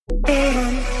I'm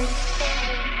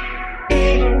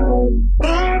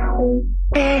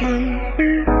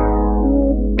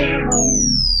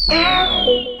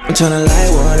tryna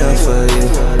light one up for you.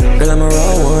 Girl, I'ma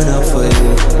roll one up for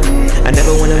you. I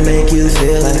never wanna make you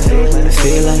feel like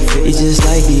you just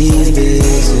like these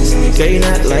bitches. Girl, you're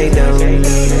not like them,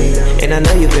 and I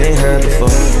know you've been hurt before.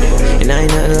 And I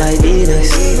ain't nothing like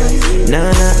these.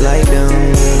 Nah, not like them.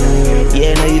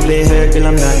 Yeah, I know you've been hurt, girl,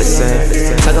 I'm not the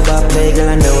same. Talk about play, girl,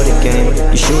 I know the game.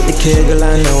 You shoot the kid, girl,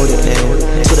 I know the name.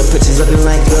 So the pictures looking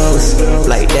like ghosts.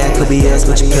 Like that could be us,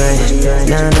 but you play.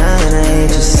 Nah, and I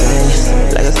ain't just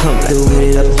saying. Like I come through with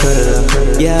it up, cut it up.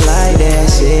 Yeah, I like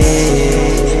that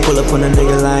shit. Pull up on a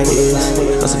nigga like this,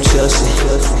 on some chill shit.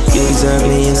 You deserve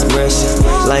me inspiration.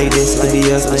 Like this could be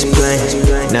us, but you playing.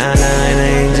 Nah, and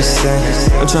I ain't just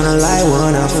saying. I'm tryna light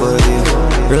one up for you.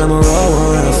 Girl, I'ma roll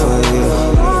one up for you.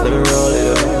 Let me roll it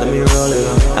up, let me roll it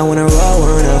up. I wanna roll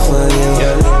one up for you.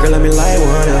 Girl, let me light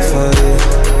one up for you.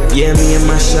 Yeah, me and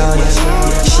my shawty.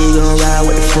 She gon' ride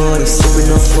with the 40,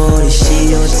 sippin' on 40.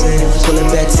 She on 10, pullin'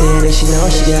 back 10, and she know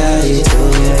she got it too.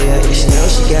 Yeah, she know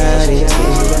she got it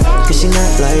too. Cause she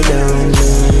not like them.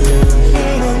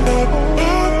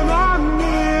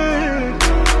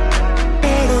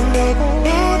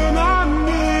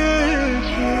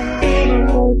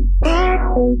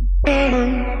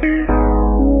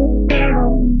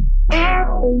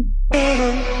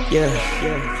 Yeah,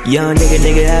 young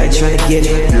nigga out here tryna get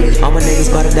it. All my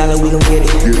niggas bout $1, we gon' get it.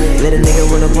 Let a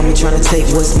nigga run up on me tryna take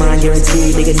what's mine,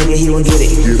 guaranteed. Nigga, he won't get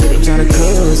it. I'm tryna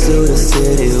cruise through the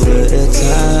city with the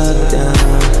top down.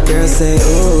 Girl say,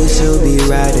 ooh, she'll be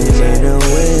riding in a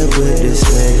whip with this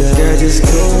nigga. Girl, just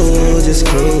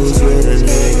cruise with a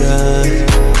nigga.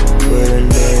 With a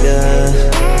nigga,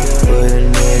 with a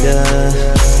nigga.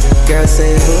 Girl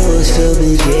say, ooh, she'll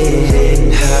be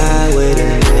getting high with a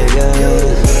nigga.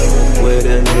 With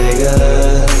a nigga.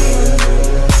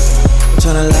 I'm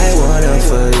tryna light one up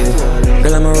for you.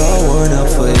 Girl, I'ma roll one up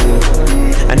for you.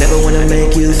 I never wanna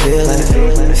make you feel like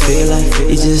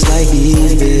you just like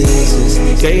these bitches.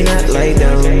 Girl, you're not like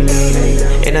them,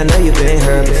 and I know you've been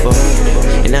hurt before.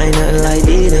 And I ain't nothing like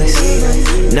these.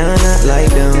 Nah, not like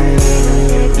them.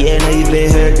 Yeah, I know you've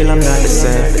been hurt, girl, I'm not the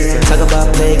same. Talk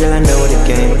about play, girl, I know the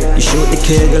game. You shoot the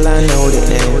kid, girl, I know the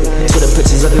name. So the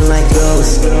pictures looking like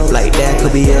ghosts. Like that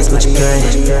could be us, but you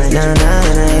playing. Nah, and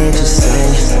I ain't just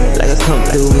saying. Like I come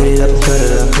through with it up, cut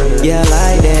it up. Yeah, I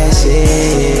like that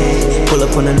shit. Pull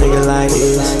up on a nigga like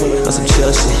this, on some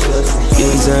chill shit. You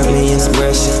deserve me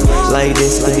inspiration. Like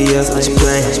this could be us, but you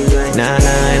playing. Nah,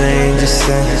 and I ain't just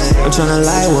saying. I'm tryna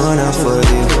light one up for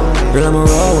you. Girl, I'ma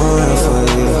roll one up for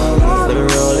you. Let me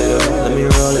roll it up, let me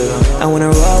roll it up. I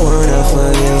wanna roll one up for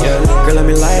you. Girl, let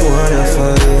me light one up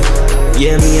for you.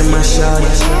 Yeah, me and my shawty.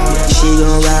 She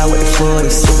gon' ride with the 40,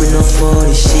 sippin' on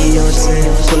 40. She on 10,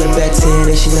 pullin' back 10,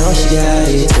 and she know she got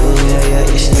it too. Yeah,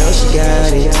 she know she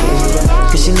got it.